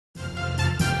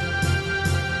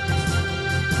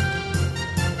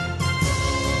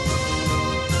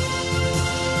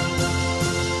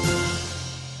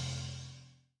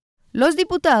Los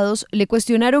diputados le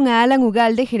cuestionaron a Allan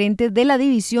Ugalde, gerente de la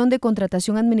división de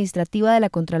Contratación Administrativa de la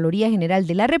Contraloría General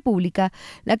de la República,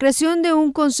 la creación de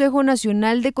un Consejo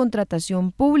Nacional de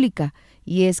Contratación Pública.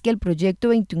 Y es que el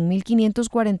proyecto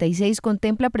 21.546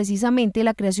 contempla precisamente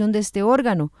la creación de este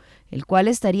órgano, el cual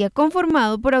estaría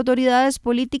conformado por autoridades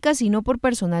políticas y no por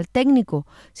personal técnico,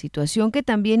 situación que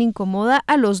también incomoda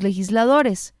a los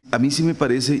legisladores. A mí sí me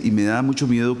parece y me da mucho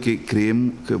miedo que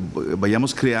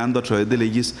vayamos creando a través de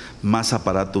leyes más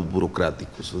aparatos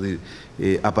burocráticos,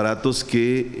 aparatos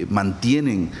que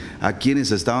mantienen a quienes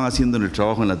estaban haciendo el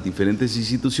trabajo en las diferentes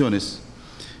instituciones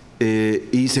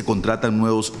y se contratan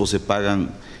nuevos o se pagan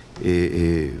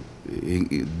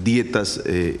dietas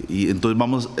y entonces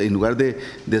vamos, en lugar de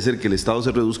hacer que el Estado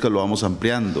se reduzca, lo vamos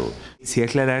ampliando. Sí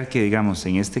aclarar que, digamos,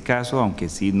 en este caso, aunque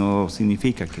sí no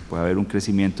significa que pueda haber un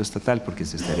crecimiento estatal porque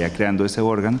se estaría creando ese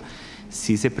órgano,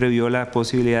 sí se previó la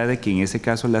posibilidad de que en ese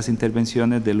caso las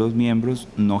intervenciones de los miembros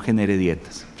no genere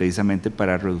dietas, precisamente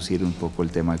para reducir un poco el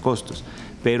tema de costos,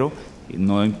 pero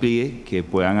no impide que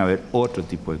puedan haber otro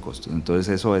tipo de costos.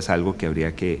 Entonces eso es algo que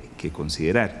habría que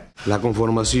considerar. La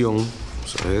conformación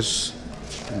es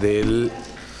del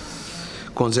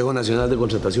Consejo Nacional de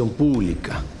Contratación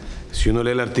Pública. Si uno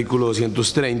lee el artículo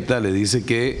 230, le dice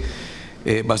que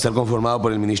va a estar conformado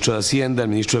por el ministro de Hacienda, el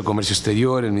ministro de Comercio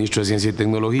Exterior, el ministro de Ciencia y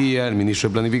Tecnología, el ministro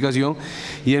de Planificación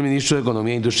y el ministro de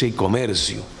Economía, Industria y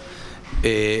Comercio.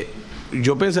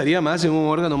 Yo pensaría más en un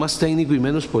órgano más técnico y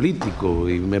menos político,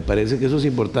 y me parece que eso es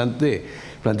importante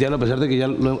plantearlo, a pesar de que ya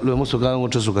lo hemos tocado en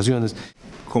otras ocasiones.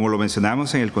 Como lo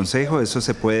mencionamos en el Consejo, eso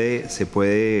se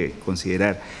puede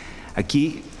considerar.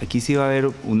 Aquí sí va a haber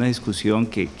una discusión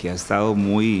que ha estado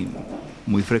muy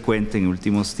frecuente en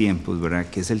últimos tiempos, ¿verdad?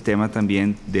 Que es el tema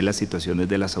también de las situaciones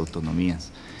de las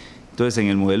autonomías. Entonces, en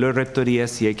el modelo de rectoría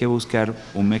sí hay que buscar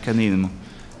un mecanismo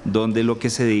donde lo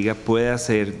que se diga pueda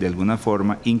ser de alguna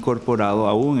forma incorporado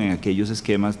aún en aquellos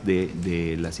esquemas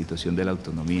de la situación de la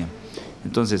autonomía.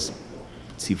 Entonces,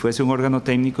 si fuese un órgano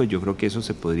técnico, yo creo que eso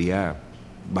se podría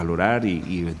valorar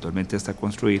y eventualmente hasta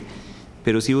construir,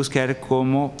 pero sí buscar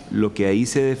cómo lo que ahí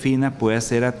se defina pueda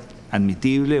ser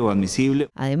admitible o admisible.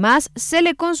 Además, se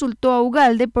le consultó a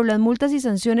Ugalde por las multas y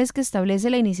sanciones que establece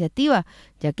la iniciativa,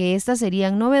 ya que estas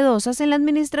serían novedosas en la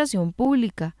administración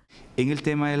pública. En el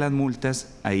tema de las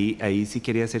multas, ahí sí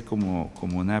quería hacer como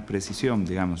una precisión,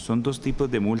 digamos, son dos tipos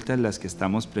de multas las que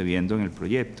estamos previendo en el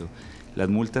proyecto. Las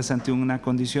multas ante una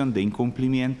condición de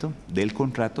incumplimiento del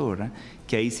contrato, ¿verdad?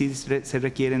 Que ahí sí se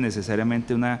requiere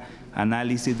necesariamente un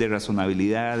análisis de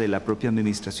razonabilidad de la propia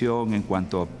administración en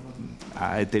cuanto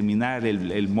a determinar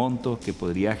el monto que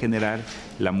podría generar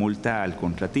la multa al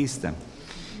contratista.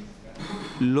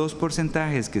 Los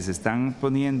porcentajes que se están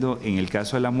poniendo en el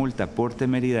caso de la multa por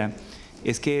temeridad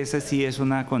es que esa sí es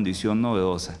una condición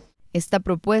novedosa. Esta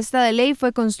propuesta de ley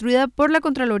fue construida por la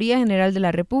Contraloría General de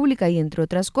la República y, entre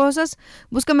otras cosas,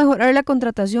 busca mejorar la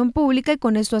contratación pública y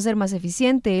con esto hacer más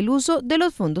eficiente el uso de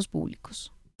los fondos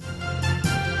públicos.